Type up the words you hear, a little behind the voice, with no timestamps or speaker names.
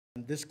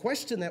This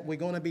question that we're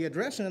going to be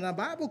addressing in our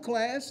Bible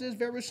class is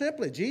very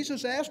simply.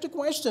 Jesus asked a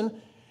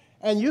question,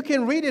 and you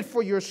can read it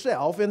for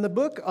yourself in the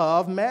book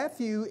of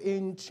Matthew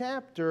in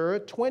chapter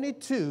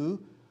 22,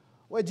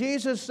 where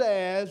Jesus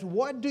says,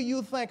 "What do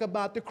you think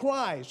about the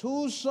Christ?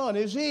 Whose son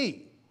is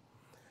he?"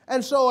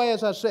 And so,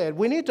 as I said,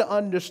 we need to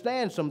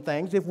understand some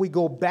things. If we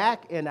go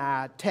back in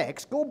our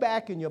text, go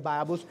back in your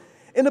Bibles,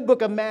 in the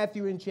book of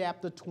Matthew in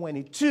chapter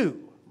 22.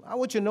 I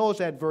want you to notice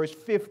at verse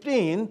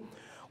 15,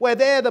 where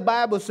there the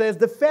Bible says,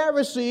 the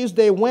Pharisees,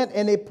 they went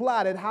and they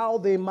plotted how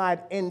they might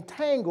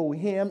entangle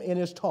him in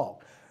his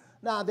talk.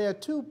 Now, there are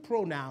two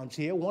pronouns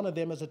here. One of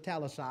them is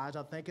italicized.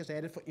 I think it's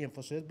added for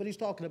emphasis, but he's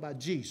talking about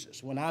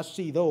Jesus. When I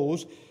see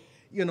those,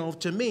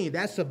 to me,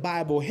 that's a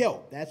Bible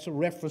help. That's a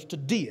reference to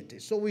deity.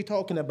 So we're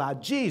talking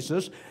about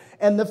Jesus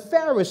and the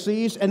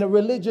Pharisees and the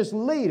religious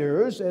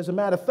leaders. As a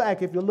matter of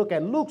fact, if you look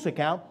at Luke's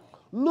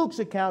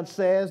account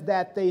says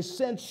that they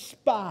sent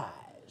spies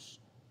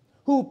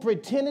who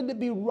pretended to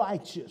be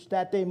righteous,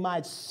 that they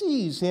might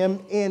seize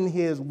him in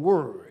his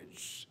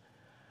words.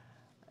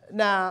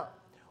 Now,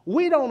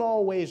 we don't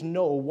always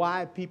know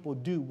why people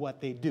do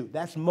what they do.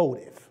 That's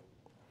motive.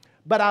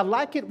 But I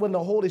like it when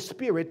the Holy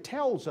Spirit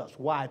tells us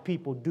why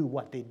people do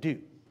what they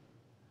do.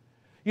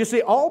 You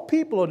see, all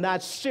people are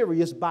not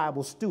serious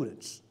Bible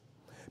students.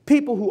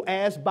 People who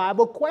ask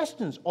Bible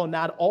questions are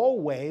not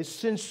always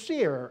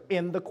sincere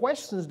in the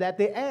questions that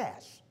they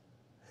ask.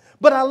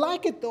 But I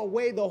like it the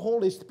way the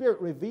Holy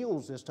Spirit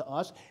reveals this to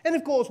us. And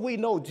of course, we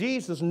know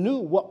Jesus knew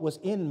what was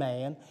in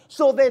man,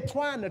 so they're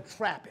trying to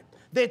trap him.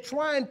 They're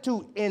trying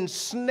to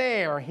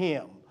ensnare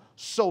him,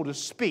 so to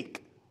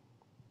speak.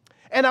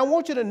 And I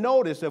want you to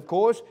notice, of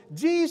course,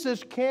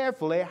 Jesus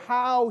carefully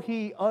how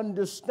he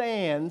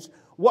understands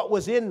what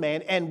was in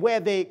man and where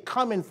they're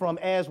coming from,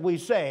 as we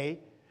say.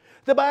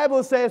 The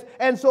Bible says,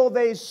 and so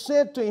they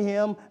sent to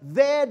him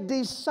their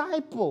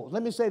disciples.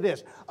 Let me say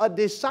this. A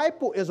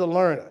disciple is a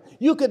learner.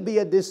 You could be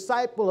a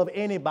disciple of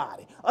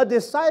anybody. A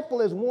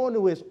disciple is one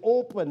who is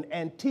open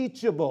and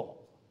teachable.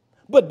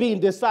 But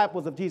being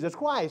disciples of Jesus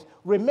Christ,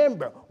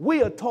 remember,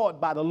 we are taught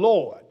by the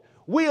Lord.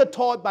 We are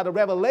taught by the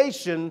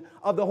revelation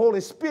of the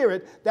Holy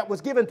Spirit that was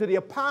given to the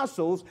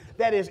apostles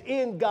that is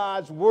in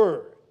God's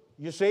word.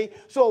 You see?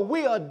 So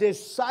we are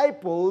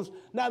disciples,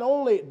 not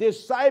only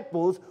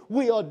disciples,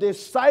 we are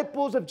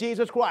disciples of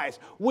Jesus Christ.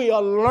 We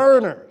are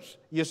learners,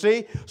 you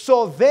see?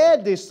 So their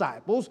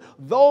disciples,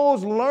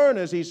 those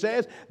learners, he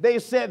says, they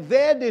sent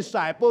their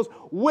disciples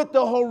with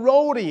the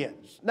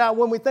Herodians. Now,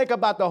 when we think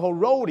about the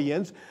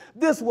Herodians,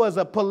 this was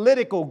a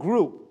political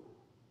group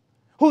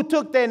who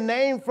took their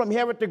name from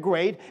Herod the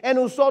Great and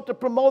who sought to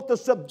promote the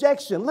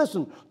subjection,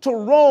 listen, to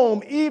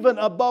Rome even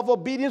above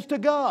obedience to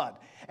God.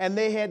 And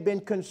they had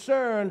been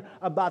concerned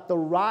about the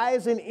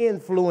rising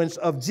influence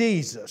of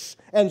Jesus.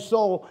 And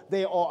so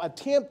they are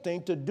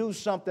attempting to do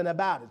something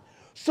about it.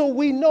 So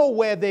we know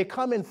where they're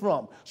coming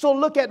from. So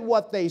look at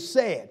what they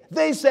said.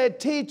 They said,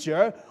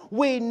 "Teacher,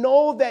 we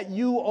know that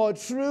you are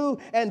true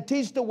and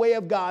teach the way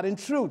of God in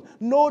truth,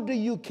 nor do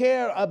you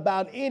care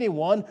about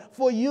anyone,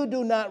 for you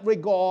do not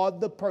regard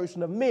the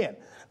person of men."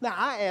 Now,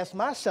 I ask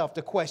myself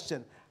the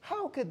question,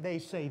 how could they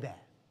say that?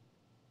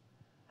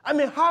 I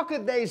mean, how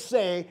could they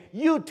say,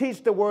 you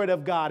teach the word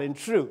of God in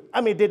truth? I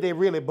mean, did they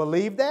really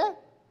believe that?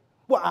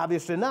 Well,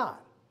 obviously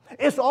not.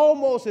 It's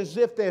almost as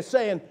if they're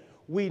saying,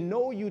 we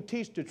know you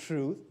teach the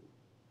truth,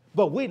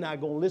 but we're not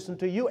going to listen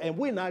to you, and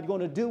we're not going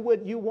to do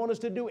what you want us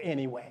to do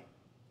anyway.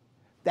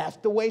 That's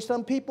the way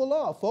some people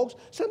are, folks.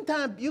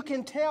 Sometimes you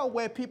can tell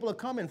where people are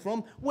coming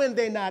from when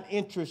they're not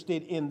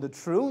interested in the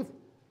truth.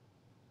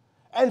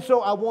 And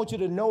so I want you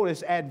to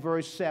notice at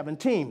verse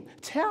 17.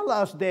 Tell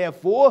us,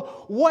 therefore,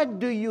 what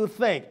do you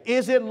think?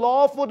 Is it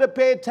lawful to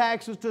pay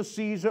taxes to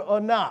Caesar or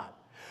not?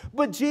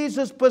 But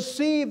Jesus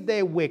perceived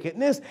their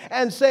wickedness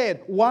and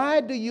said, why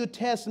do you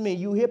test me,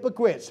 you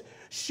hypocrites?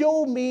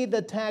 Show me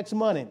the tax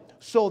money.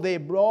 So they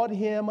brought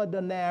him a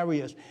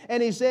denarius.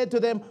 And he said to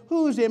them,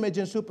 whose image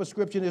and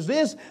superscription is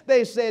this?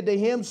 They said to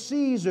him,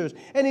 Caesar's.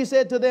 And he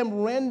said to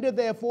them, render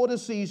therefore to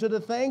Caesar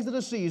the things that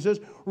are Caesar's,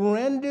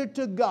 render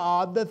to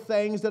God the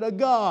things that are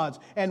God's.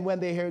 And when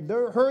they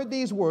heard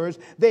these words,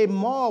 they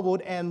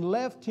marveled and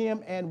left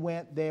him and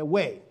went their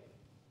way.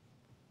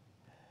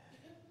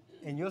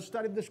 In your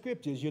study of the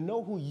scriptures, you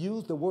know who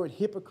used the word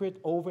hypocrite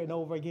over and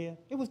over again?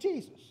 It was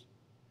Jesus.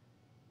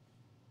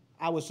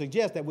 I would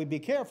suggest that we be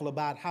careful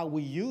about how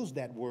we use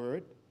that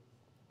word.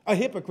 A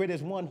hypocrite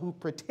is one who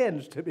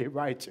pretends to be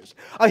righteous.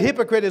 A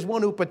hypocrite is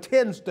one who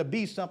pretends to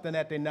be something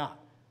that they're not.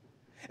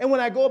 And when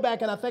I go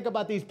back and I think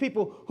about these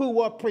people who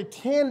are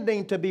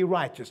pretending to be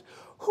righteous,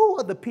 who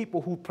are the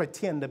people who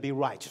pretend to be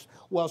righteous?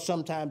 Well,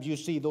 sometimes you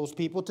see those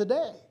people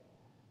today.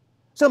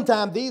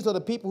 Sometimes these are the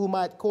people who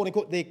might, quote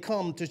unquote, they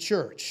come to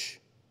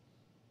church.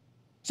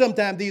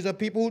 Sometimes these are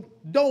people who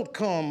don't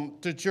come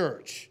to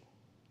church.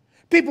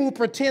 People who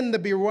pretend to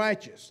be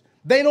righteous.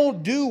 They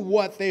don't do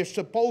what they're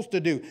supposed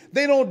to do.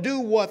 They don't do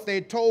what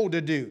they're told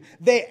to do.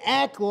 They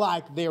act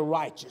like they're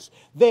righteous.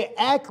 They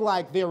act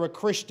like they're a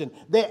Christian.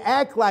 They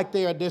act like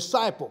they're a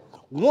disciple.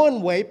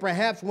 One way,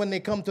 perhaps when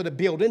they come to the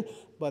building,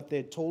 but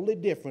they're totally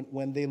different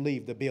when they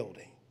leave the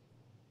building.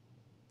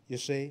 You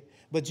see?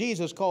 But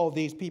Jesus called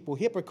these people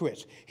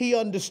hypocrites. He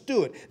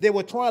understood they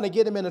were trying to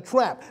get him in a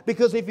trap,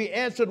 because if he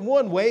answered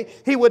one way,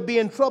 he would be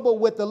in trouble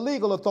with the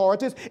legal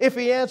authorities. If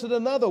he answered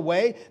another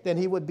way, then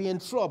he would be in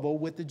trouble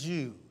with the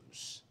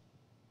Jews.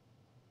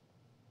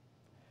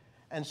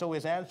 And so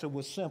his answer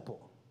was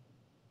simple.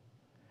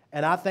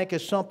 And I think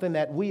it's something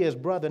that we as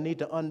brothers need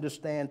to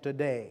understand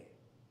today.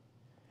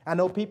 I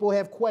know people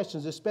have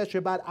questions, especially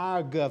about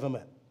our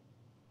government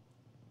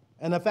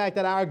and the fact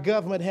that our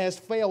government has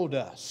failed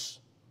us.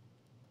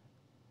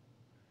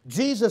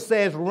 Jesus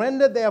says,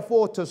 render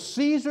therefore to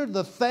Caesar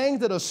the things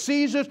that are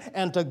Caesar's,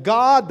 and to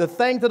God the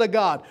things that are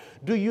God.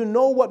 Do you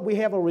know what we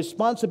have a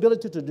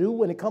responsibility to do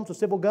when it comes to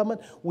civil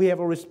government? We have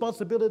a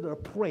responsibility to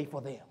pray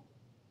for them.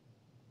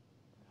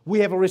 We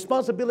have a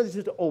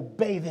responsibility to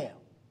obey them.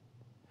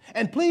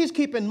 And please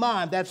keep in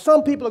mind that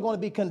some people are going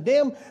to be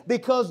condemned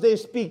because they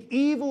speak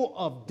evil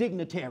of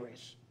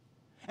dignitaries.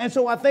 And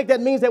so I think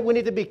that means that we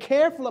need to be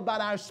careful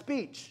about our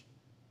speech,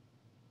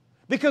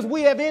 because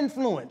we have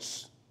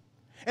influence.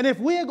 And if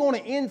we're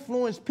going to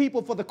influence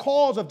people for the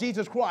cause of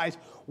Jesus Christ,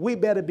 we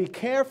better be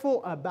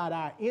careful about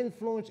our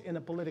influence in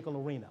the political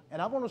arena.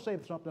 And I want to say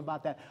something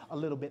about that a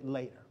little bit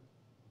later.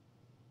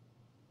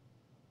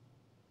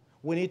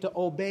 We need to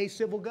obey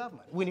civil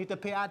government. We need to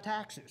pay our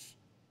taxes.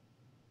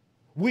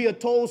 We are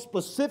told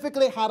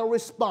specifically how to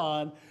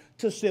respond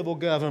to civil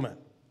government.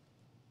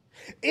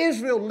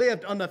 Israel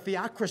lived under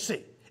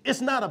theocracy.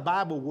 It's not a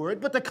Bible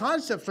word, but the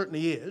concept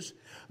certainly is.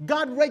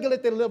 God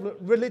regulated their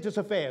religious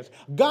affairs.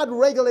 God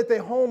regulated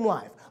their home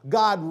life.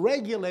 God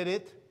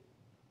regulated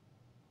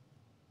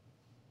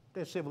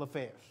their civil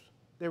affairs,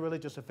 their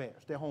religious affairs,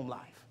 their home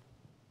life.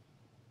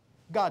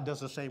 God does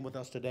the same with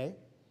us today.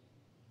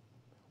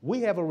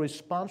 We have a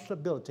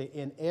responsibility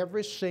in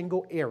every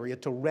single area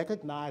to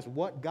recognize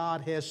what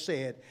God has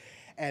said,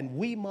 and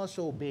we must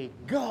obey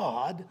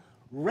God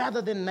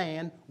rather than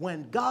man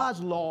when God's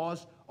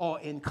laws are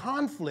in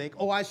conflict,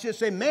 or I should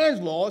say man's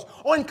laws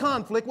are in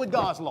conflict with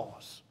God's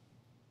laws.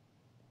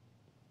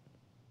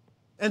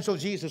 And so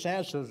Jesus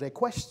answers their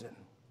question.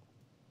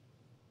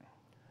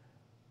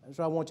 And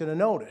so I want you to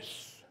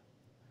notice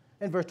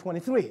in verse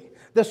 23,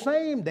 the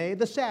same day,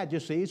 the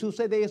Sadducees, who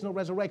said there is no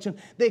resurrection,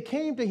 they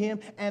came to him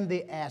and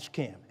they asked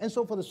him. And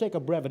so for the sake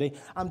of brevity,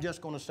 I'm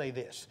just going to say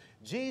this.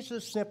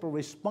 Jesus simply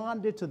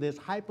responded to this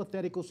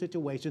hypothetical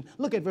situation.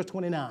 Look at verse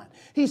 29.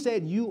 He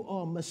said, you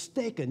are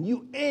mistaken.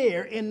 You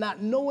err in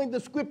not knowing the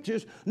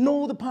scriptures,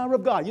 nor the power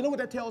of God. You know what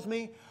that tells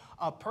me?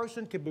 A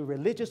person could be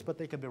religious, but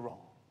they could be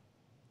wrong.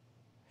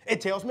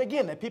 It tells me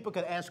again that people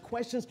could ask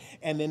questions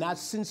and they're not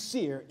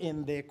sincere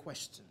in their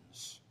questions.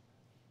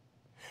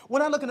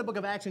 When I look in the book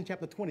of Acts in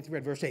chapter 23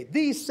 at verse 8,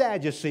 these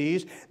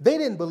Sadducees, they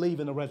didn't believe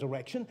in the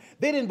resurrection.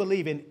 They didn't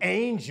believe in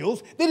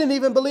angels. They didn't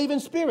even believe in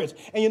spirits.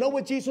 And you know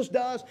what Jesus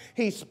does?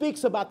 He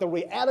speaks about the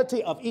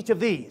reality of each of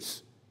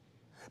these.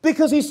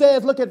 Because he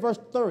says, look at verse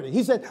 30.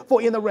 He said,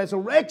 for in the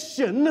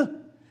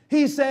resurrection,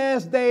 he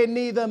says, they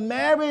neither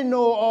marry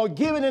nor are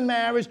given in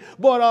marriage,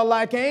 but are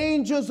like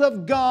angels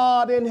of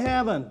God in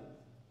heaven.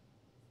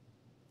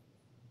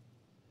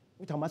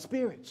 We're talking about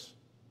spirits.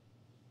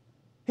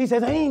 He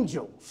says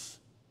angels.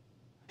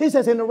 He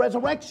says in the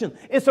resurrection,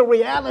 it's a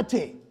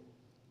reality.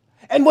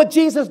 And what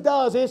Jesus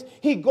does is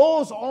he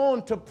goes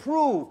on to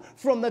prove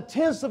from the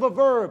tense of a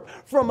verb,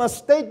 from a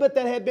statement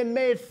that had been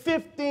made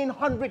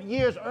 1,500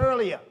 years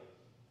earlier.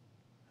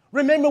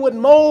 Remember with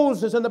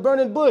Moses and the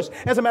burning bush.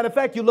 As a matter of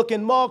fact, you look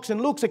in Mark's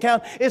and Luke's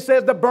account, it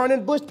says the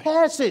burning bush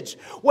passage,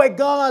 where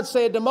God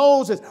said to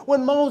Moses,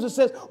 when Moses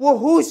says, well,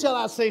 who shall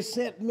I say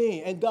sent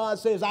me? And God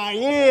says, I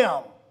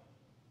am.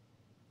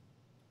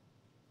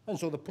 And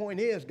so the point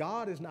is,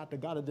 God is not the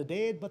God of the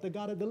dead, but the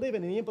God of the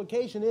living. And the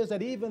implication is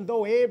that even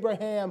though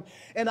Abraham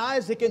and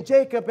Isaac and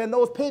Jacob and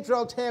those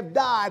patriarchs have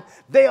died,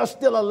 they are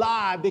still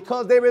alive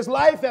because there is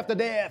life after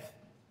death.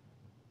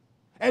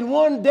 And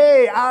one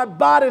day our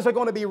bodies are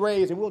going to be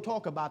raised. And we'll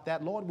talk about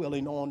that, Lord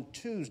willing, on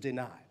Tuesday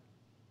night.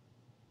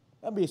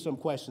 There'll be some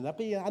questions.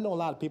 I know a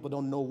lot of people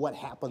don't know what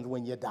happens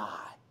when you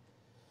die.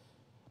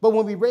 But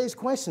when we raise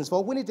questions,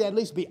 folks, we need to at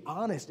least be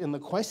honest in the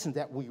questions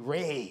that we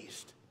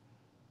raised.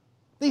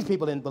 These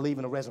people didn't believe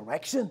in a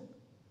resurrection.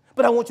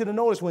 But I want you to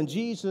notice when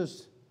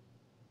Jesus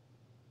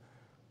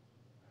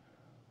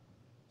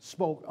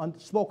spoke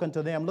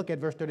unto them, look at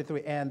verse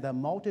 33, and the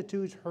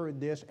multitudes heard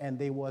this, and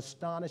they were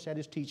astonished at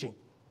his teaching.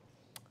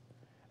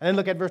 And then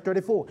look at verse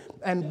 34.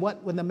 And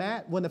when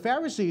the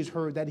Pharisees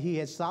heard that he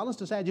had silenced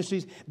the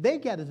Sadducees, they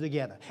gathered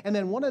together. And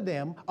then one of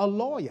them, a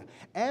lawyer,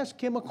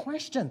 asked him a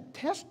question,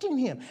 testing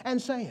him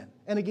and saying,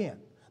 and again,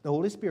 the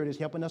Holy Spirit is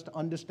helping us to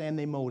understand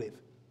their motive.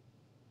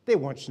 They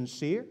weren't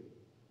sincere.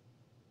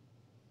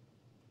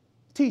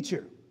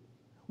 Teacher,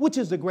 which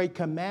is the great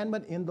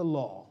commandment in the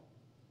law?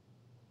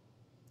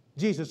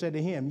 Jesus said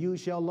to him, you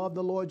shall love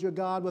the Lord your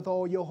God with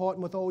all your heart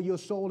and with all your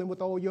soul and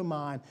with all your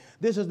mind.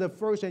 This is the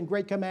first and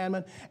great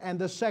commandment, and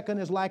the second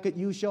is like it,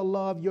 you shall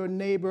love your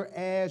neighbor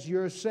as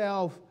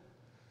yourself.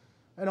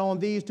 And on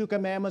these two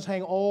commandments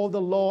hang all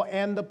the law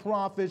and the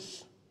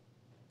prophets.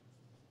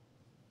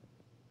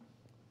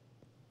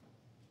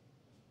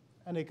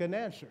 And they couldn't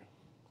answer.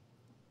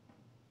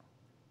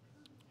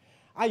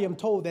 I am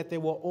told that there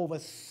were over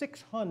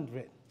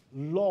 600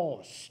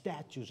 laws,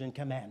 statutes, and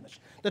commandments.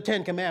 The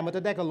Ten Commandments,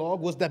 the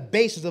Decalogue, was the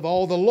basis of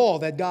all the law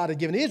that God had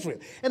given Israel.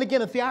 And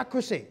again, a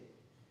theocracy.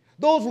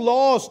 Those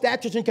laws,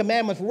 statutes, and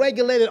commandments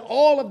regulated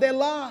all of their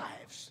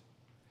lives.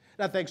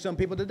 And I think some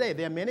people today,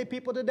 there are many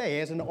people today,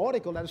 as an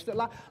article, that a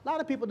lot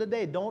of people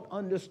today don't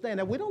understand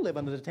that we don't live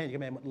under the Ten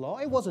Commandment law.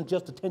 It wasn't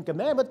just the Ten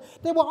Commandments.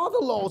 There were other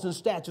laws and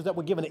statutes that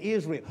were given to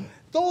Israel.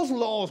 Those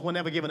laws were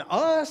never given to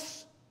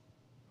us.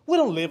 We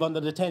don't live under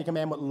the Ten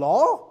Commandment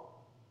law.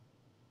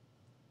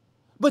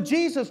 But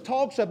Jesus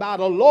talks about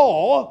a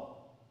law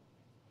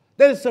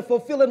that is the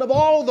fulfilling of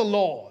all the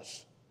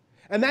laws.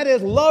 And that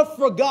is love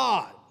for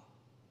God,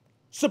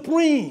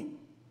 supreme.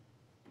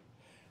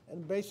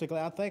 And basically,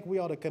 I think we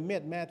ought to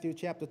commit Matthew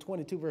chapter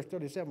 22, verse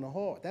 37 to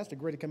heart. That's the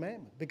greatest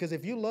commandment. Because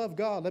if you love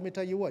God, let me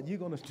tell you what, you're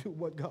going to do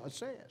what God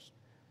says.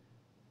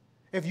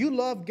 If you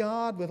love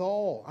God with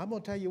all, I'm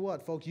going to tell you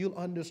what, folks, you'll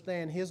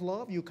understand His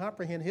love. You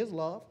comprehend His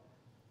love.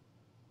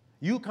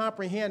 You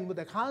comprehend with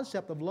the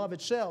concept of love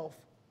itself,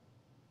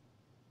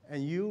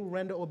 and you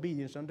render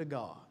obedience unto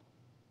God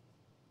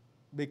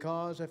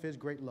because of His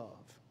great love.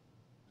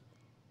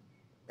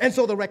 And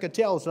so the record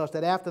tells us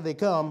that after they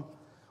come,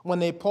 when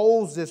they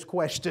pose this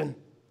question,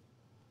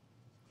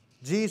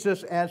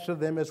 Jesus answered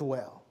them as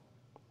well.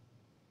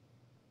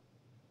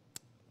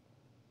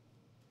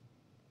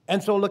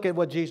 And so look at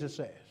what Jesus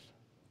says.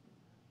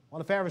 When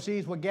the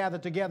Pharisees were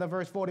gathered together,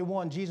 verse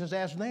 41, Jesus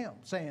asked them,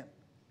 saying,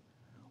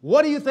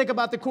 "What do you think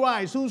about the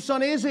Christ? Whose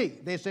son is he?"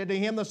 They said to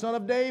him, "The son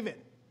of David."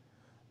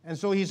 And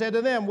so he said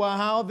to them, "Well,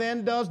 how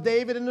then does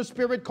David in the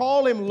Spirit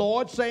call him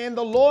Lord, saying,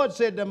 the Lord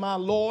said to my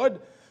Lord,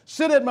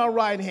 sit at my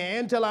right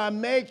hand till I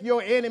make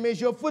your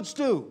enemies your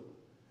footstool.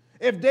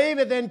 If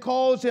David then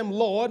calls him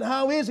Lord,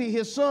 how is he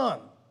his son?"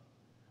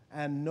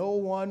 And no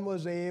one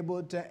was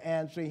able to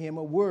answer him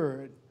a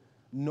word,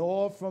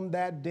 nor from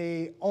that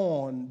day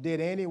on did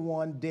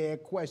anyone dare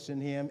question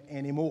him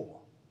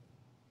anymore.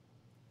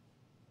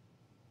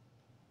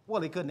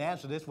 Well, he couldn't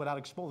answer this without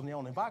exposing their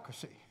own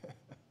hypocrisy.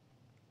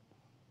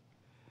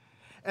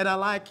 And I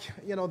like,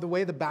 the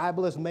way the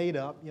Bible is made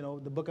up.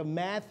 The book of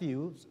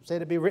Matthew said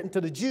to be written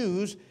to the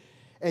Jews,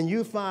 and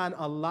you find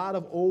a lot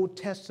of Old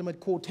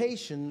Testament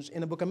quotations in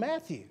the book of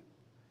Matthew.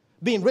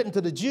 Being written to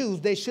the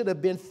Jews, they should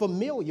have been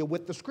familiar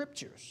with the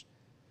Scriptures.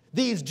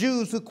 These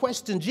Jews who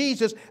questioned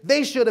Jesus,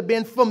 they should have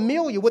been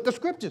familiar with the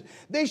Scriptures.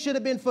 They should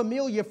have been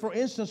familiar, for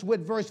instance,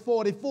 with verse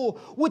 44,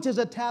 which is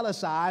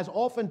italicized.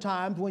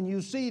 Oftentimes when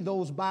you see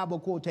those Bible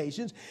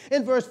quotations,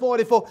 in verse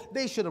 44,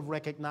 they should have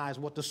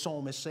recognized what the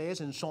psalmist says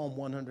in Psalm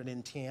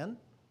 110.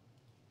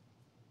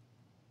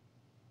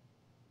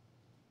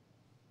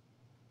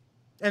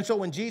 And so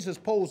when Jesus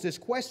posed this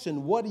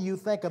question, what do you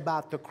think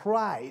about the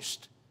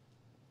Christ?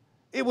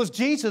 It was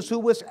Jesus who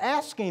was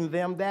asking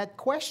them that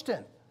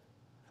question.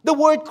 The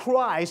word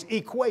Christ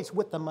equates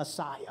with the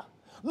Messiah.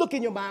 Look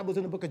in your Bibles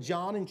in the book of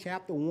John in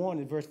chapter 1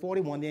 and verse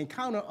 41, the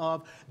encounter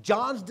of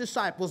John's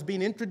disciples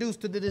being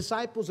introduced to the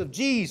disciples of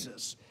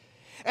Jesus.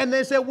 And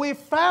they said, "We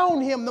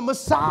found him, the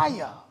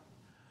Messiah,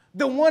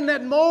 the one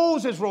that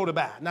Moses wrote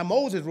about." Now,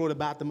 Moses wrote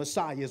about the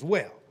Messiah as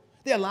well.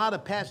 There are a lot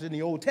of passages in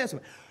the Old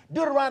Testament.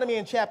 Deuteronomy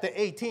in chapter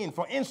 18,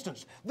 for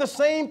instance, the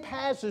same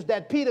passage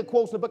that Peter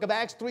quotes in the book of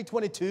Acts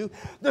 3:22,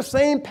 the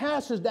same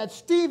passage that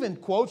Stephen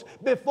quotes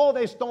before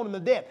they stoned him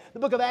to death. The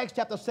book of Acts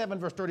chapter 7,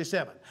 verse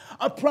 37.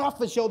 "A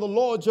prophet shall the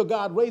Lord your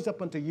God raise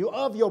up unto you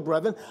of your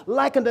brethren,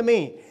 like unto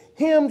me.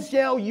 Him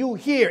shall you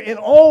hear in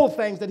all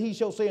things that he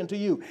shall say unto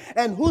you.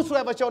 And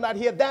whosoever shall not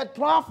hear that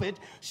prophet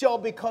shall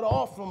be cut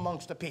off from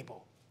amongst the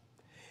people."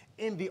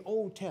 In the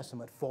Old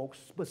Testament, folks,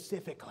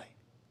 specifically,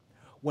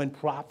 when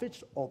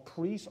prophets or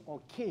priests or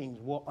kings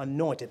were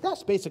anointed.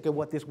 That's basically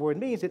what this word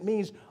means. It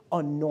means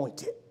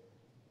anointed,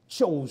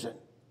 chosen.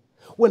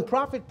 When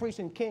prophets, priests,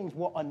 and kings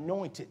were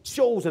anointed,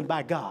 chosen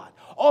by God,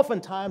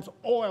 oftentimes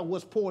oil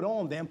was poured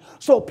on them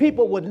so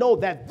people would know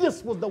that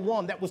this was the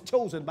one that was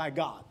chosen by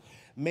God.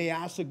 May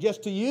I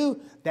suggest to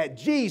you that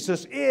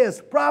Jesus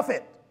is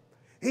prophet,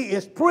 he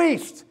is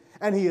priest,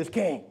 and he is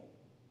king.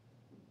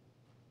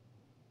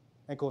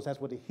 And of course,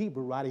 that's what the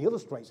Hebrew writer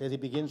illustrates as he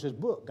begins his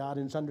book. God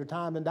in sundry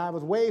time and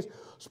divers ways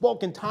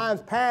spoke in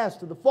times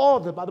past to the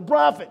fathers by the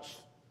prophets.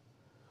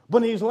 But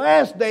in these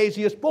last days,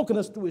 he has spoken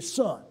us through his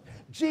Son.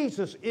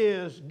 Jesus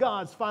is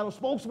God's final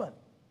spokesman.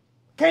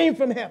 Came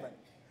from heaven,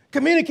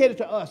 communicated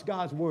to us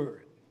God's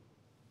word.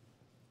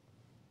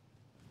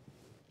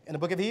 In the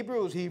book of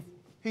Hebrews,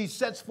 he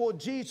sets forth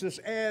Jesus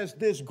as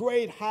this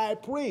great high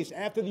priest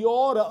after the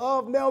order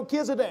of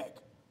Melchizedek.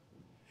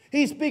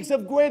 He speaks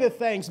of greater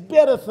things,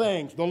 better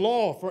things, the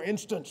law, for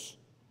instance,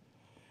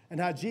 and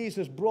how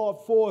Jesus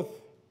brought forth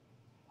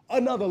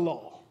another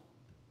law,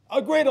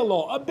 a greater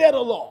law, a better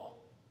law,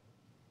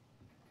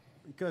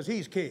 because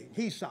he's king,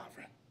 he's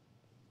sovereign.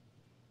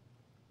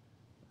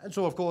 And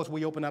so, of course,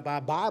 we open up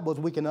our Bibles,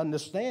 we can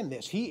understand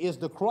this. He is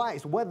the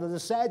Christ, whether the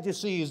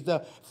Sadducees,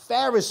 the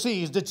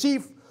Pharisees, the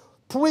chief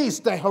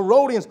priests, the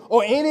Herodians,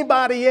 or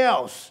anybody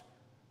else.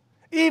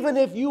 Even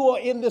if you are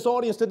in this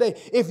audience today,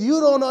 if you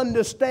don't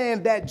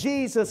understand that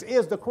Jesus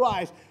is the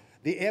Christ,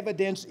 the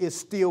evidence is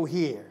still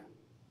here.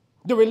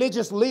 The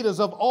religious leaders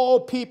of all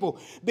people,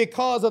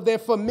 because of their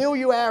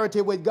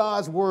familiarity with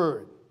God's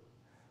word,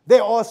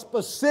 there are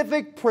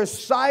specific,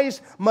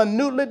 precise,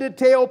 minutely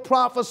detailed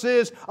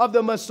prophecies of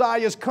the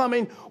Messiah's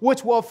coming,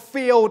 which were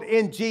filled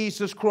in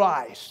Jesus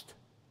Christ.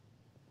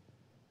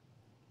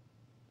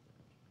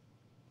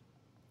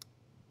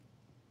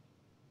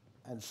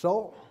 And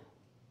so,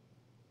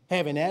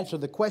 having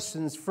answered the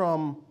questions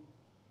from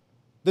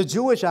the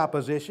Jewish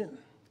opposition,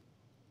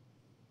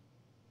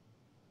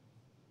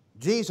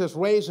 Jesus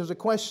raises a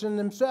question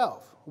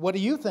himself. What do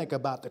you think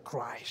about the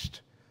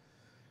Christ?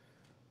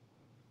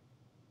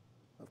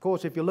 Of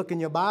course, if you look in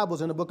your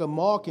Bibles in the book of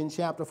Mark in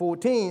chapter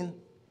 14,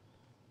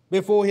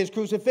 before his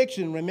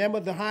crucifixion, remember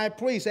the high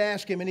priest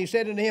asked him, and he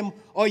said unto him,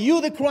 "Are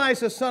you the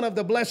Christ, the Son of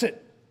the Blessed?"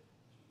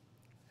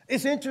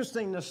 It's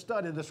interesting to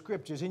study the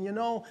scriptures. And you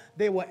know,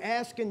 they were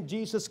asking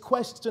Jesus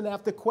question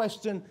after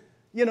question,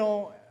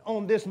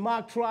 on this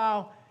mock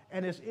trial.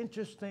 And it's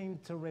interesting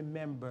to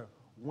remember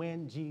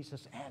when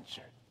Jesus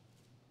answered.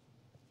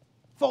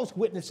 False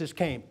witnesses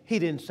came. He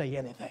didn't say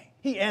anything.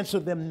 He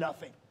answered them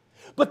nothing.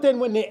 But then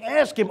when they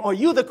asked him, "Are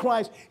you the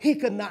Christ?" he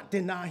could not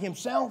deny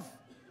himself.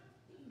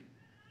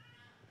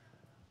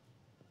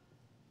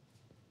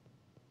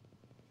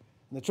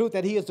 And the truth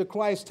that he is the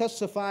Christ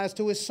testifies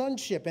to his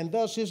sonship and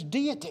thus his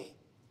deity.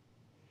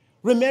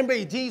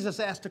 Remember, Jesus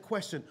asked the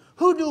question,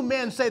 "Who do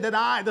men say that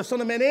I, the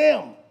Son of Man,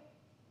 am?"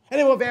 And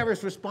there were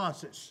various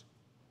responses.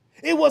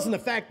 It wasn't the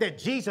fact that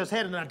Jesus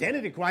had an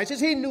identity crisis.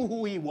 He knew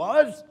who he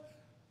was.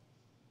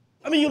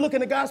 I mean, you look in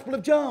the Gospel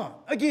of John.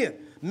 Again,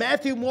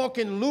 Matthew, Mark,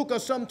 and Luke are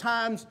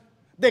sometimes,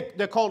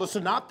 they're called the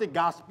synoptic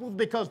Gospels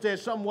because they're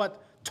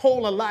somewhat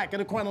told alike in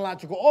a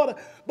chronological order.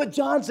 But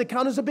John's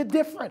account is a bit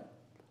different.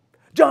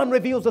 John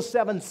reveals the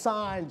 7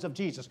 signs of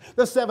Jesus,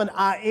 the 7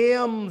 I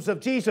ams of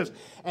Jesus.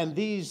 And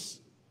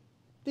these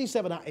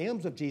 7 I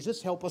ams of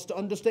Jesus help us to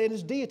understand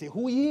his deity,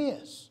 who he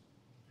is.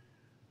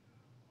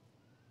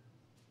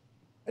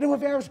 And there were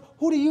various,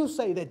 who do you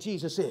say that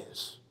Jesus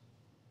is?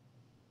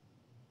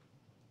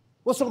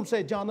 Well, some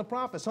say John the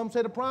prophet, some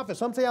say the prophet,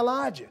 some say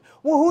Elijah.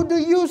 Well, who do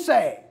you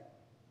say?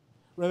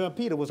 Remember,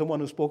 Peter was the one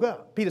who spoke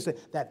up. Peter said,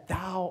 "That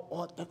thou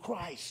art the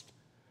Christ,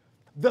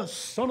 the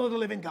Son of the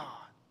living God."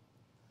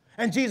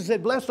 And Jesus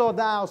said, "Blessed art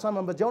thou,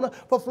 Simon Bar-Jonah,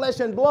 for flesh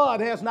and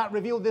blood has not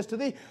revealed this to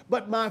thee,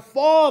 but my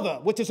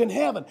Father which is in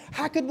heaven."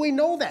 How could we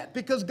know that?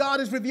 Because God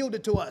has revealed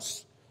it to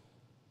us.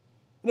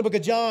 In the book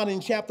of John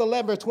in chapter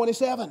 11, verse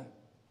 27.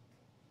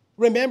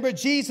 Remember,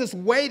 Jesus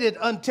waited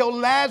until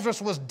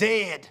Lazarus was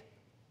dead.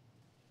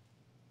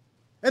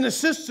 And the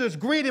sisters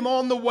greet him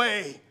on the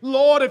way.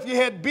 "Lord, if you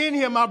had been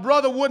here, my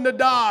brother wouldn't have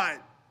died."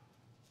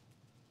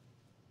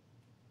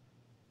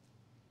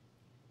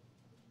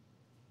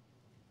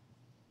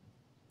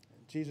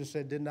 And Jesus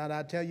said, "Did not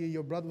I tell you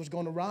your brother was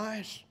going to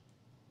rise?"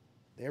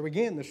 There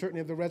again, the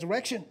certainty of the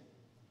resurrection.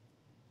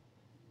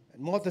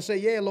 And Martha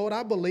said, "Yea, Lord,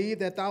 I believe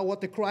that thou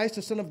art the Christ,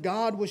 the Son of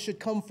God, which should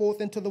come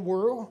forth into the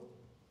world."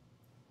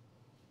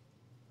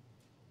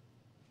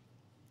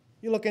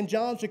 You look in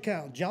John's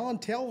account. John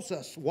tells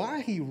us why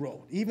he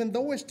wrote, even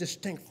though it's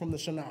distinct from the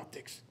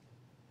synoptics.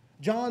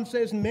 John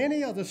says,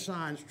 "Many other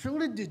signs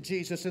truly did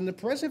Jesus in the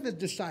presence of his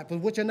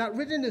disciples, which are not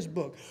written in this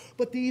book.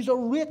 But these are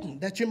written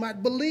that you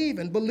might believe,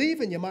 and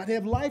believing you might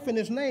have life in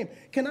his name."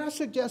 Can I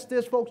suggest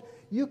this, folks?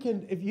 You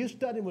can, if you're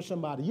studying with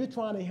somebody, you're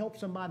trying to help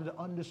somebody to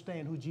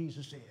understand who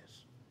Jesus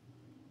is.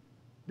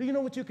 Do you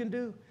know what you can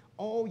do?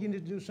 All you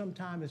need to do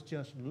sometimes is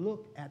just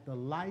look at the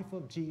life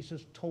of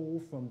Jesus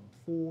told from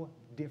 4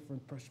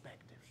 different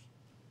perspectives.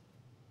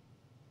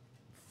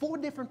 4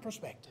 different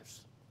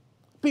perspectives.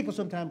 People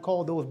sometimes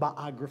call those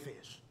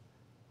biographies.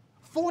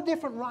 4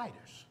 different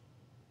writers.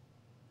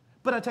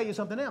 But I'll tell you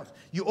something else.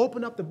 You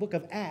open up the book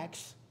of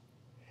Acts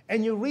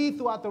and you read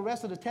throughout the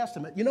rest of the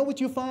Testament, you know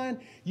what you find?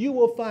 You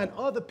will find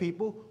other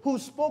people who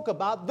spoke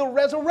about the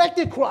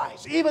resurrected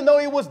Christ. Even though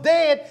he was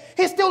dead,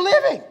 he's still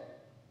living.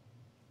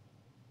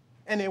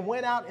 And they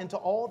went out into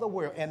all the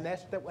world, and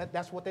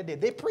that's what they did.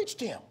 They preached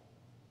him.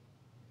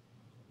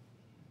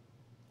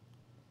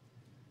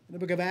 In the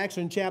book of Acts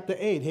in chapter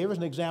 8, here is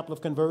an example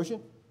of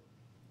conversion.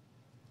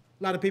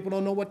 A lot of people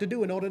don't know what to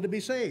do in order to be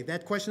saved.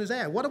 That question is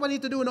asked. What do I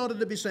need to do in order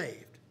to be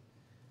saved?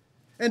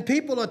 And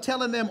people are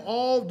telling them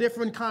all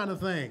different kind of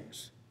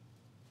things.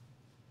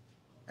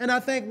 And I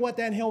think what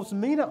that helps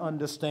me to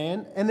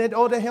understand, and it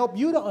ought to help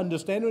you to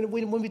understand,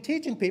 when we're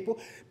teaching people,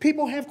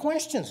 people have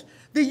questions.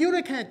 The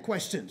eunuch had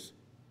questions.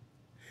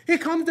 He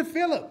comes to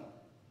Philip.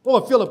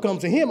 Or Philip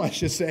comes to him, I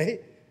should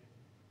say.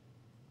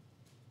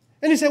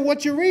 And he said,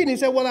 "What you reading?" He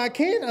said, "Well, I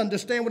can't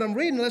understand what I'm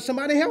reading unless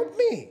somebody help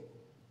me."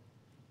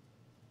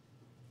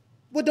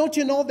 Well, don't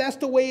you know that's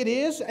the way it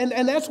is?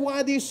 And that's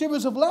why these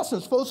series of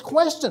lessons, folks,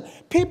 question.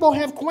 People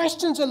have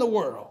questions in the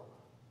world.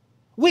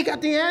 We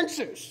got the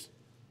answers.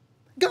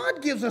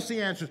 God gives us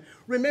the answers.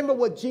 Remember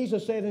what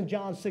Jesus said in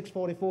John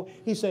 6:44?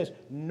 He says,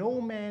 no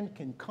man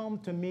can come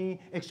to me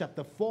except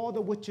the Father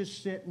which has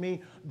sent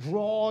me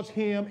draws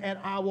him, and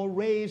I will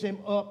raise him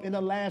up in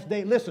the last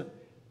day. Listen,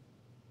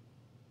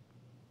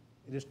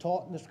 it is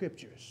taught in the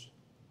Scriptures.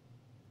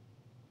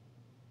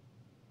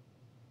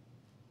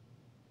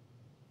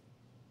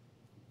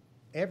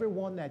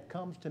 Everyone that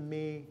comes to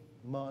me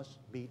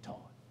must be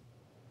taught.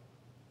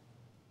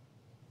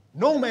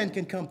 No man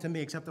can come to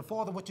me except the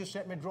Father which has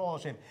sent me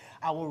draws him.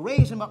 I will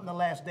raise him up in the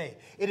last day.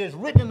 It is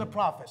written in the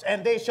prophets,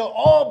 and they shall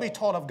all be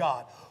taught of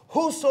God.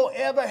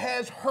 Whosoever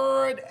has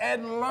heard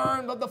and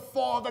learned of the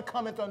Father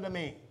cometh unto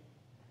me.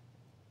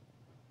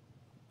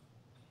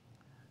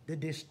 The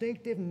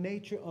distinctive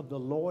nature of the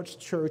Lord's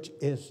church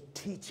is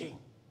teaching.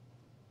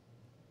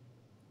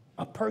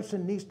 A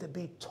person needs to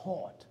be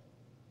taught.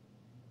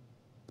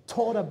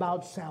 Taught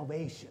about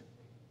salvation.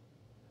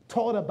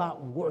 Taught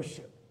about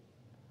worship.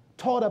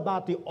 Taught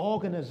about the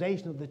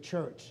organization of the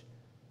church,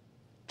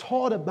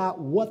 taught about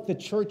what the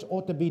church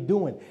ought to be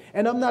doing.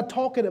 And I'm not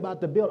talking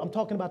about the building, I'm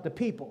talking about the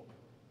people.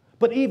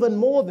 But even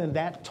more than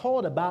that,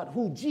 taught about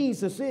who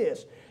Jesus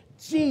is.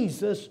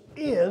 Jesus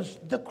is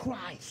the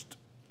Christ.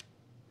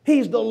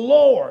 He's the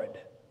Lord.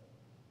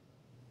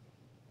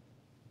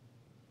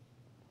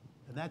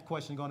 And that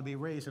question is going to be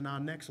raised in our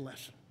next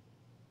lesson.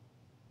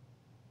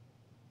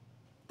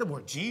 The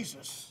word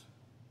Jesus,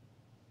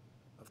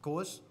 of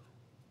course,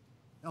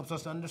 helps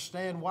us to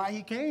understand why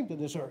he came to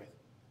this earth.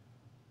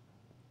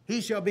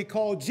 He shall be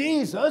called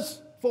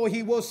Jesus, for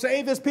he will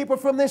save his people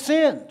from their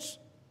sins.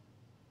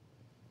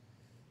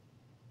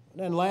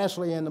 And then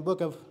lastly, in the book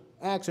of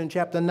Acts in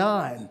chapter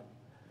 9,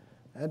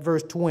 at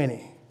verse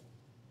 20,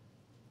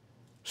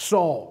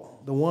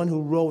 Saul, the one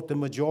who wrote the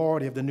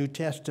majority of the New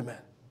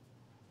Testament,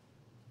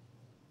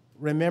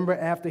 remember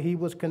after he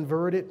was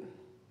converted,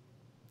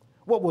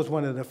 what was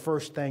one of the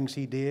first things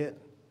he did?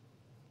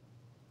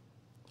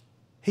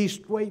 He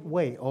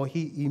straightway, or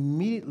he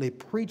immediately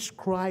preached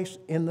Christ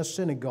in the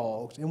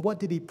synagogues. And what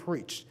did he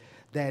preach?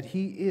 That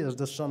he is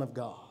the Son of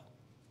God.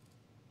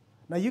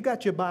 Now, you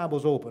got your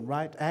Bibles open,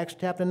 right? Acts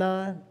chapter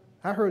 9.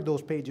 I heard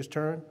those pages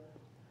turn.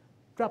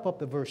 Drop up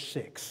to verse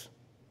 6.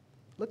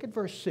 Look at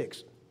verse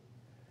 6.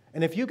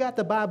 And if you got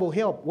the Bible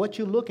help, what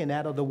you're looking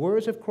at are the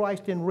words of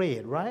Christ in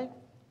red, right?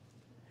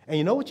 And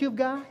you know what you've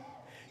got?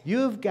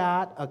 You've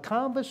got a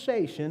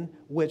conversation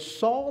with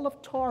Saul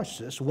of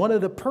Tarsus, one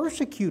of the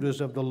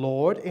persecutors of the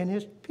Lord and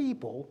his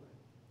people.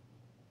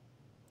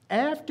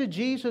 After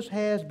Jesus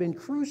has been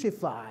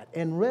crucified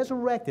and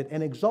resurrected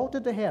and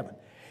exalted to heaven,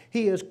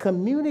 he is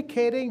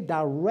communicating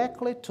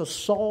directly to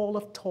Saul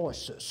of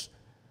Tarsus.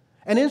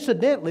 And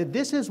incidentally,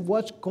 this is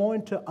what's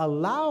going to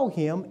allow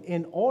him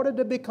in order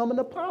to become an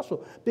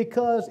apostle,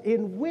 because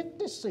in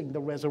witnessing the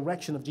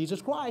resurrection of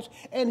Jesus Christ,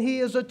 and he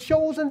is a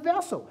chosen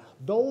vessel,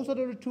 those are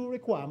the two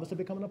requirements to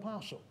become an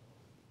apostle.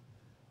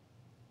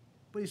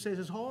 But he says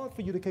it's hard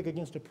for you to kick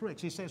against the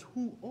pricks. He says,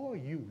 who are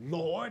you,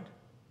 Lord?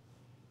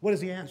 What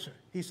is the answer?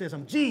 He says,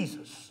 I'm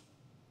Jesus.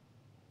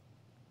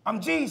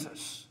 I'm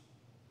Jesus.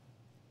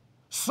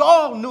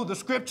 Saul knew the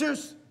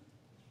Scriptures.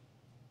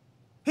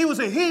 He was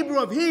a Hebrew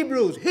of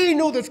Hebrews. He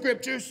knew the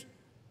Scriptures.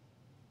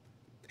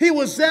 He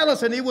was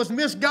zealous and he was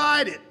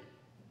misguided.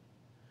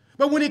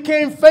 But when he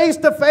came face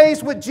to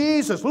face with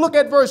Jesus, look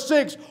at verse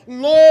 6.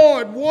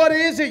 Lord, what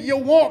is it you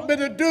want me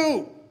to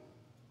do?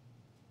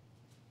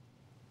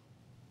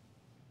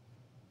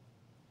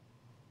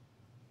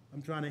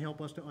 I'm trying to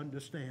help us to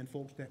understand,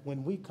 folks, that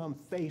when we come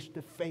face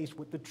to face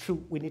with the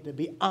truth, we need to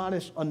be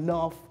honest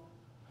enough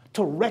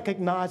to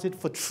recognize it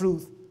for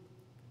truth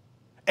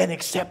and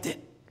accept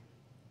it.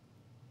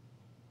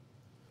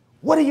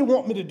 What do you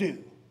want me to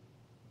do?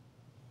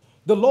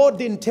 The Lord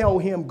didn't tell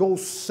him, go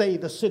say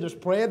the sinner's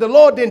prayer. The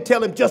Lord didn't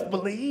tell him, just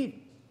believe.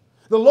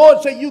 The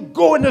Lord said, you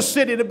go in the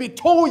city to be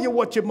told you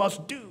what you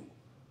must do.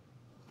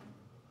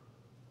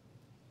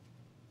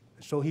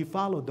 So he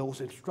followed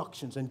those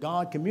instructions, and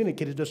God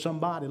communicated to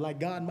somebody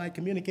like God might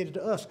communicate it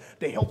to us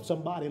to help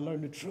somebody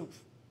learn the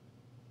truth.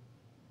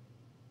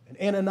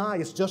 And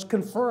Ananias just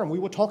confirmed. We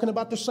were talking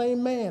about the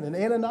same man. And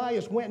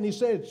Ananias went and he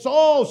said,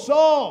 Saul,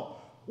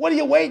 Saul, what are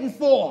you waiting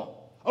for?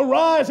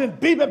 Arise and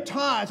be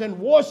baptized and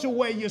wash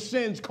away your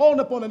sins, calling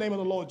upon the name of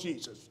the Lord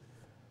Jesus.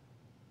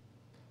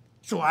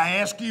 So I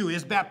ask you,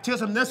 is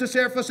baptism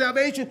necessary for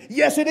salvation?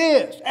 Yes, it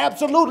is.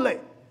 Absolutely.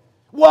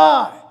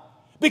 Why?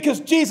 Because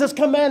Jesus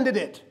commanded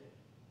it.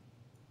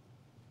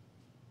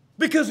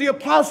 Because the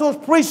apostles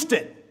preached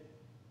it.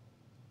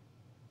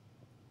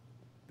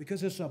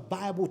 Because it's a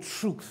Bible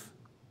truth.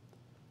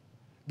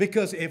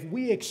 Because if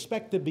we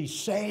expect to be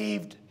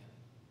saved,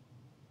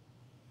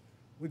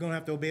 we're going to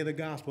have to obey the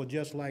gospel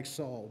just like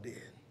Saul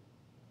did.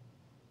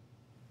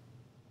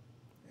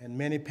 And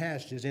many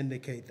passages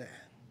indicate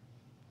that.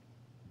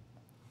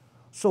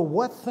 So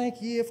what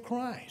think ye of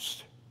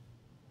Christ?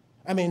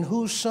 I mean,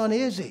 whose son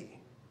is he?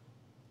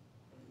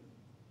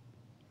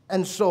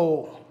 And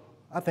so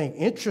I think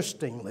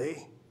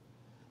interestingly,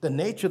 the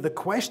nature of the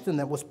question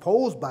that was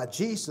posed by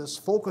Jesus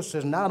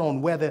focuses not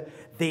on whether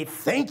they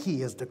think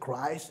he is the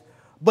Christ,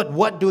 But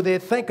what do they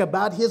think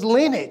about his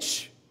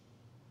lineage?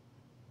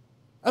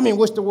 I mean,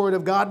 what's the Word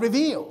of God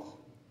reveal?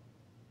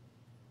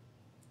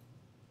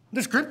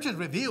 The Scriptures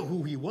reveal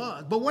who he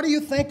was, but what do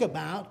you think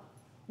about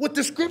what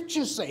the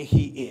Scriptures say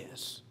he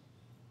is?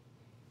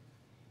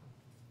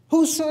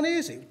 Whose son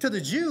is he? To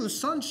the Jews,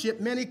 sonship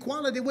meant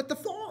equality with the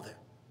Father.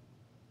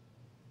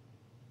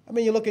 I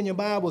mean, you look in your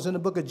Bibles in the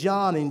book of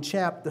John in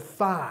chapter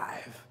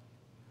 5,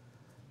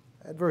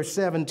 at verse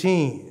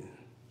 17.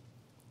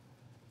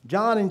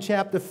 John in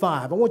chapter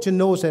 5. I want you to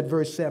notice at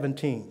verse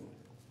 17.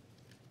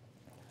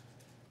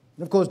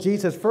 And of course,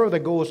 Jesus further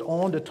goes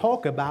on to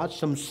talk about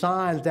some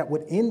signs that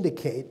would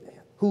indicate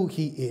who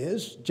he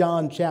is.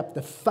 John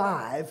chapter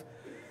 5,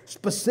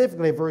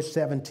 specifically verse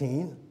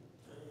 17.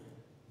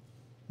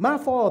 My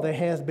Father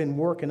has been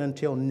working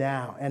until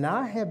now, and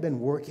I have been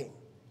working.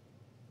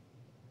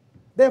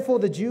 Therefore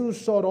the Jews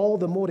sought all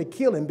the more to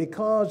kill him,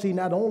 because he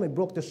not only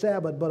broke the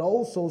Sabbath, but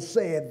also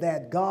said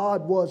that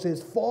God was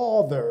his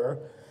Father,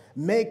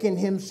 making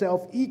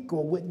himself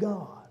equal with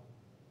God.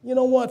 You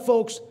know what,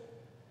 folks?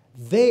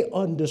 They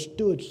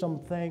understood some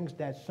things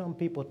that some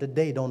people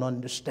today don't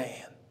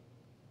understand.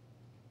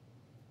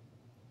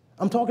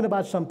 I'm talking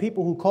about some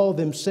people who call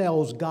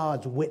themselves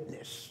God's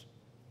witness.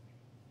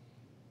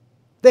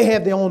 They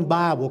have their own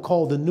Bible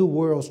called the New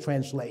World's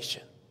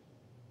Translation.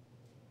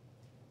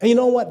 And you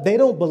know what? They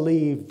don't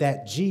believe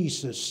that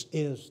Jesus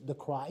is the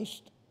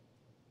Christ.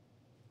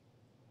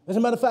 As a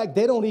matter of fact,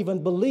 they don't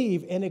even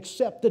believe and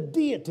accept the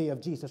deity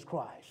of Jesus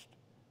Christ.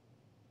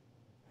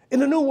 In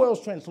the New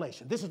World's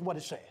Translation, this is what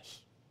it says.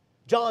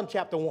 John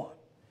chapter 1.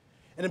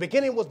 In the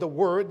beginning was the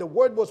Word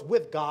was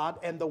with God,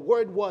 and the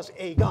Word was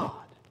a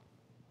God.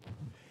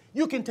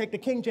 You can take the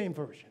King James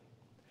Version.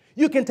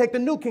 You can take the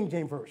New King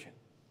James Version.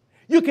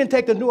 You can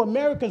take the New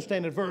American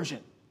Standard Version.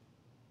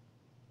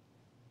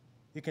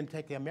 You can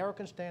take the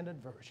American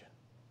Standard Version.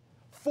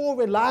 4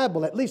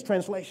 reliable, at least,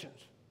 translations.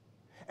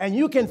 And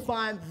you can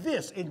find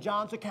this in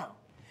John's account.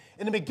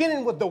 In the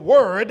beginning was the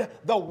Word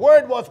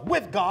was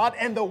with God,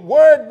 and the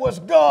Word was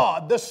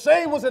God. The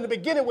same was in the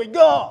beginning with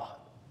God.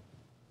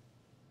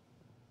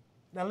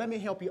 Now let me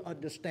help you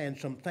understand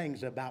some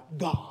things about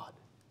God.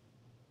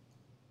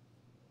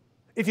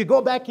 If you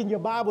go back in your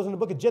Bibles in the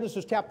book of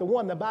Genesis chapter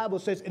 1, the Bible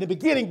says, in the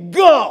beginning,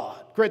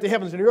 God created the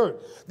heavens and the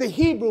earth. The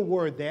Hebrew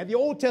word there, the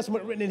Old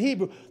Testament written in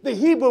Hebrew, the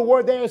Hebrew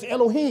word there is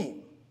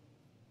Elohim.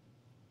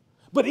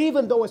 But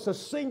even though it's a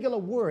singular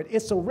word,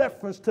 it's a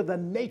reference to the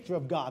nature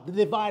of God, the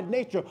divine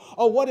nature,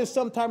 or what is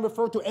sometimes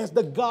referred to as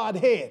the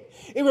Godhead.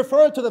 It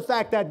referred to the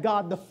fact that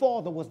God the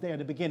Father was there in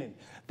the beginning,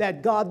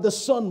 that God the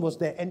Son was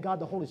there, and God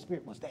the Holy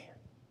Spirit was there.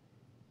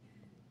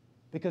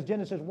 Because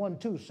Genesis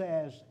 1:2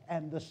 says,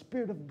 and the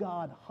Spirit of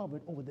God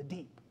hovered over the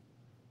deep.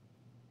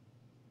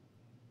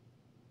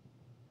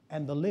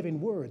 And the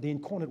living Word, the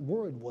incarnate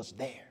Word, was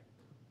there.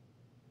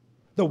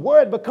 The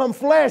Word become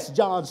flesh,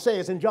 John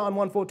says in John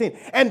 1:14,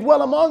 and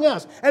dwell among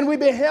us. And we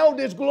beheld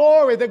his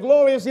glory. The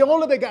glory is the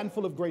only begotten,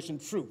 full of grace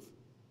and truth.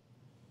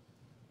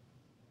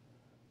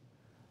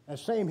 That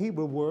same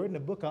Hebrew word in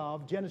the book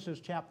of Genesis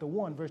chapter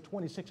 1, verse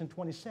 26 and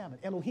 27,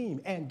 Elohim,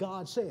 and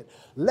God said,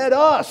 let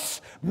us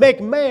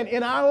make man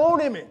in our own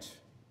image,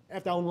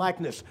 after our own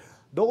likeness.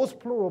 Those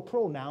plural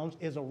pronouns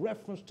is a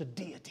reference to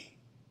deity.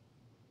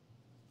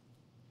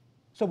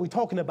 So we're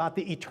talking about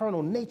the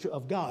eternal nature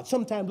of God.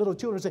 Sometimes little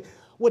children say,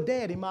 well,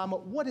 Daddy, Mama,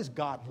 what is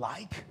God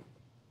like?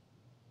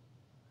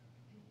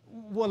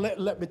 Well,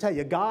 let me tell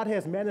you, God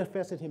has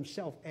manifested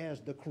himself as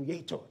the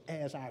Creator,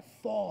 as our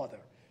Father.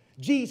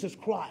 Jesus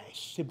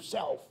Christ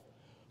himself,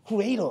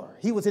 Creator.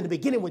 He was in the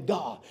beginning with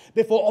God,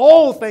 before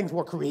all things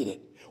were created.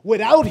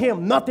 Without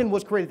him, nothing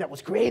was created that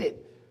was created.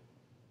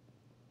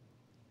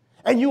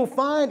 And you'll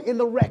find in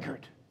the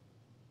record,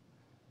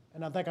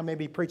 and I think I may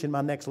be preaching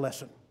my next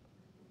lesson,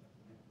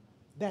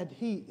 that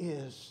he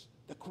is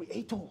the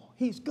Creator.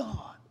 He's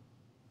God.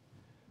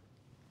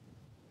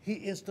 He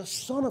is the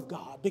Son of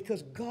God,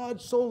 because God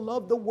so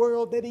loved the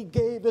world that he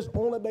gave his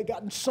only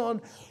begotten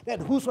Son, that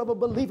whosoever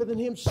believeth in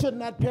him should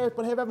not perish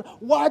but have everlasting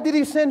life. Why did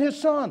he send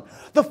his Son?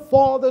 The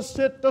Father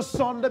sent the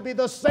Son to be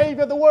the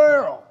Savior of the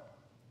world.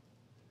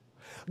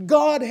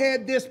 God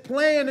had this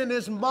plan in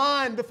his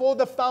mind before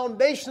the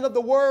foundation of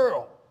the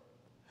world.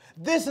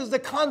 This is the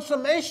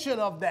consummation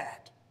of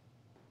that.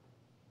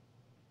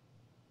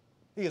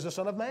 He is the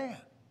Son of Man.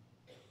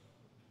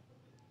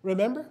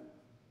 Remember?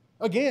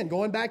 Again,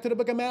 going back to the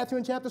book of Matthew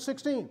in chapter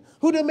 16.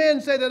 Who do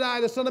men say that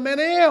I, the Son of Man,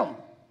 am?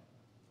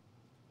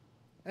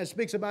 That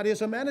speaks about his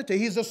humanity.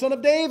 He's the son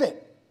of David.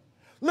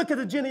 Look at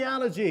the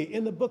genealogy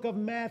in the book of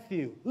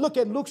Matthew. Look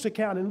at Luke's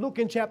account in Luke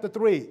in chapter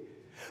 3.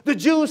 The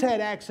Jews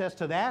had access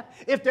to that.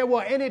 If there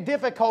were any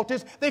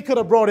difficulties, they could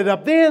have brought it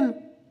up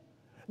then.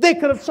 They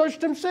could have searched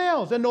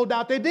themselves, and no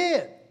doubt they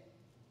did.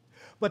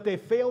 But they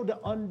failed to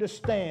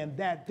understand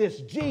that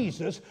this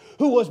Jesus,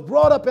 who was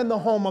brought up in the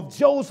home of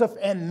Joseph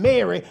and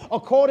Mary,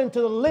 according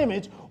to the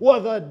lineage,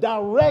 was a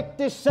direct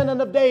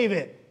descendant of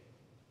David.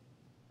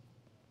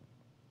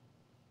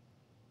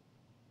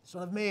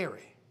 Son of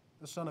Mary,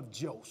 the son of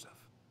Joseph.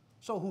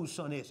 So whose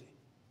son is he?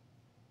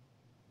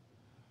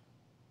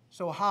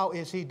 So how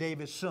is he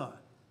David's son?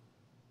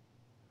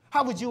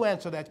 How would you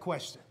answer that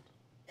question?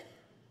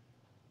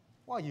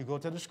 Well, you go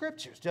to the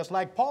scriptures, just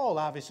like Paul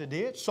obviously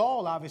did,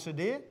 Saul obviously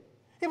did.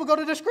 He would go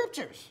to the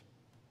scriptures,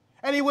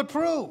 and he would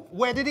prove,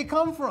 where did he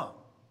come from?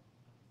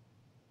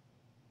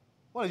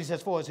 Well, he says,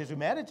 as far as his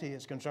humanity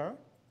is concerned.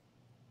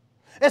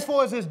 As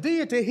far as his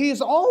deity, he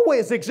has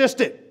always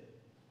existed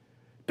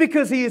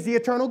because he is the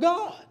eternal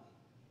God.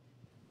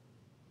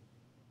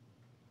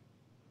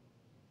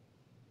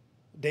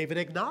 David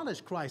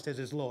acknowledged Christ as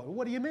his Lord.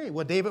 What do you mean?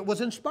 Well, David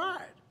was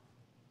inspired.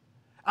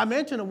 I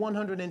mentioned the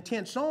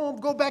 110th Psalm.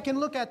 Go back and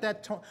look at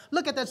that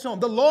psalm.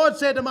 The Lord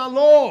said to my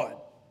Lord,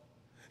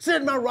 sit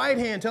at my right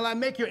hand till I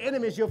make your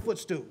enemies your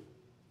footstool.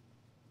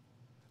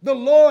 The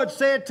Lord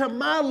said to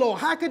my Lord.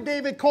 How could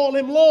David call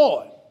him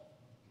Lord?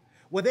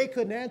 Well, they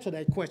couldn't answer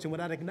that question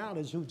without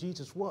acknowledging who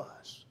Jesus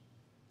was.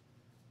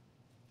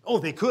 Oh,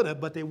 they could have,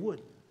 but they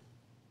wouldn't,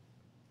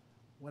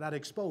 without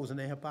exposing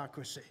their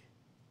hypocrisy.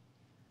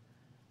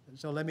 And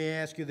so let me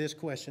ask you this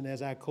question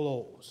as I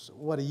close.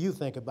 What do you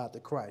think about the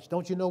Christ?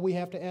 Don't you know we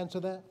have to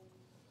answer that?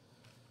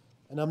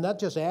 And I'm not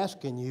just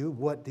asking you,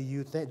 what do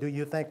you think? Do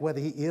you think whether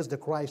he is the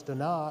Christ or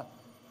not?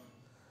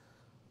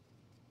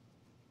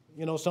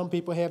 You know, some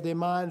people have their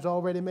minds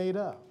already made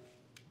up.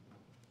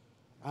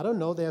 I don't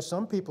know, there are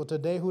some people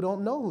today who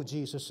don't know who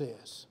Jesus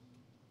is.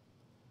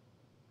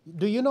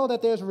 Do you know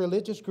that there's a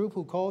religious group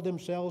who call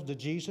themselves the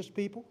Jesus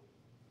people?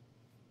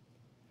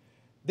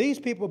 These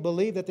people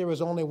believe that there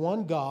is only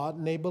one God,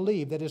 and they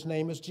believe that his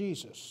name is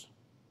Jesus.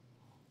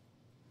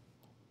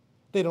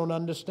 They don't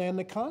understand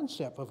the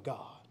concept of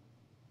God.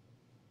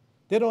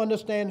 They don't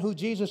understand who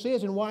Jesus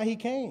is and why he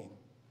came.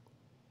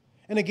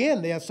 And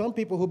again, there are some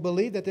people who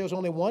believe that there's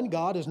only one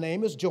God, his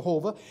name is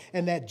Jehovah,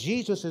 and that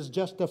Jesus is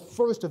just the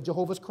first of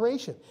Jehovah's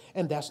creation.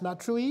 And that's not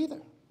true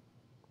either.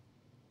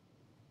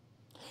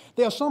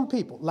 There are some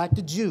people, like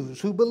the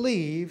Jews, who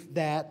believe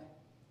that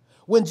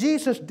when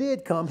Jesus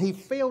did come, he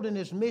failed in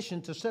his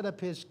mission to set up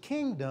his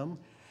kingdom,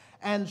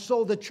 and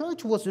so the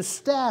church was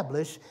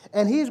established,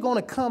 and he's going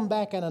to come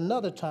back at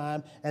another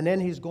time, and then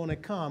he's going to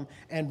come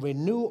and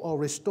renew or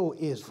restore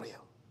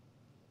Israel.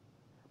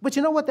 But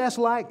you know what that's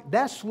like?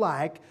 That's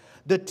like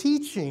the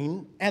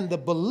teaching and the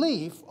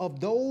belief of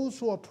those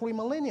who are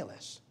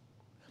premillennialists.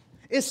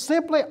 It's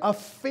simply a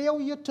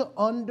failure to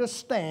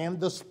understand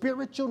the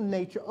spiritual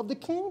nature of the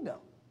kingdom.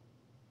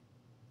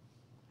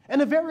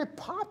 And a very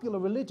popular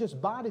religious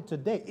body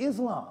today,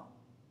 Islam.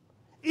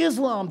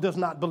 Islam does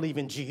not believe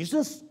in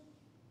Jesus.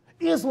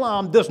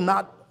 Islam does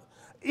not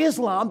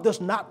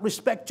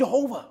respect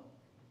Jehovah.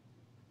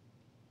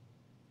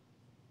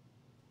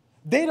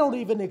 They don't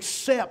even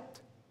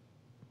accept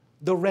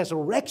the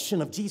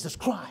resurrection of Jesus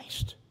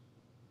Christ.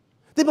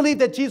 They believe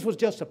that Jesus was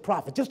just a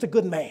prophet, just a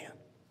good man.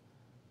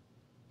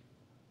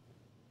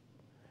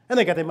 And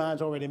they got their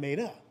minds already made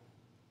up.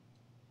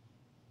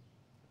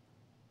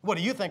 What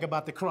do you think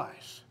about the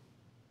Christ?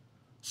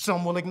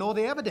 Some will ignore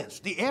the evidence.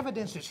 The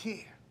evidence is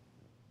here.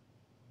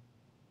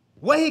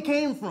 Where he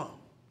came from,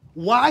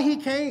 why he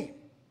came,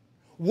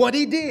 what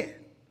he did.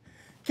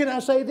 Can I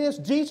say this?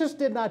 Jesus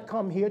did not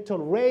come here to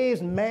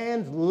raise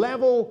man's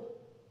level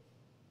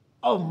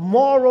of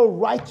moral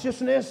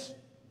righteousness.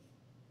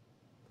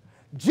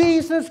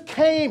 Jesus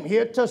came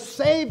here to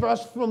save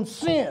us from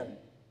sin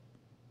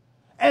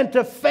and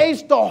to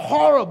face the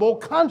horrible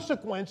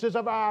consequences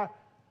of our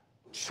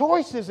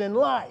choices in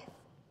life.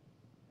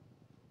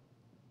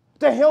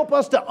 To help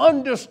us to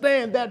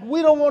understand that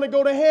we don't want to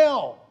go to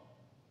hell.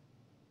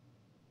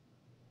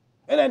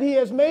 And that he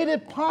has made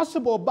it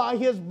possible by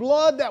his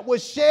blood that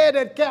was shed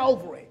at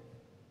Calvary,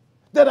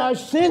 that our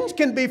sins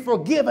can be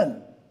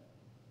forgiven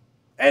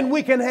and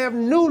we can have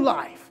new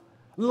life,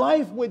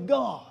 life with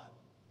God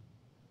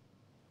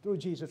through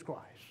Jesus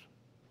Christ.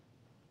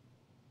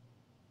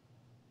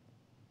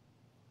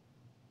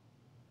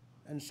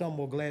 And some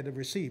will gladly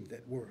receive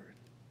that word.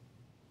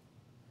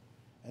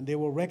 And they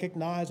will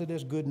recognize it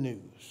as good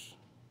news.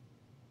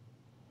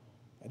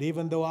 That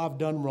even though I've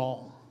done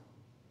wrong,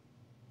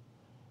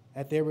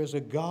 that there is a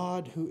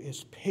God who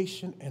is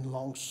patient and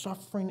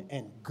long-suffering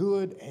and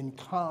good and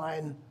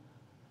kind,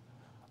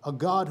 a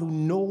God who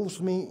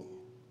knows me,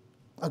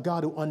 a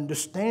God who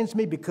understands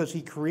me because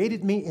he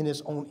created me in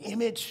his own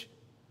image,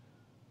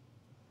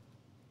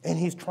 and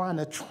he's trying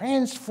to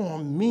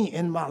transform me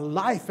in my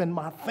life and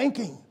my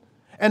thinking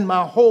and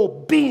my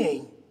whole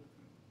being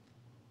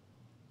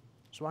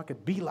so I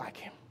could be like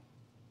him,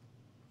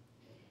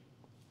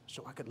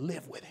 so I could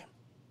live with him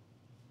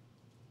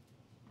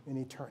in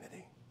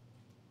eternity.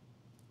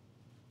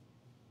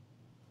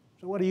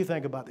 So what do you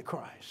think about the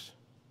Christ?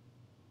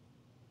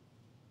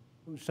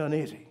 Whose son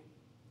is he?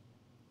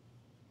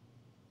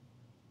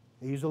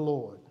 He's the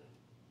Lord,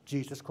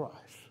 Jesus Christ.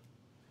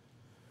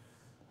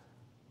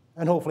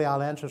 And hopefully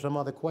I'll answer some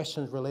other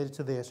questions related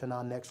to this in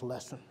our next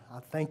lesson. I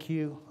thank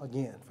you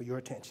again for your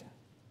attention.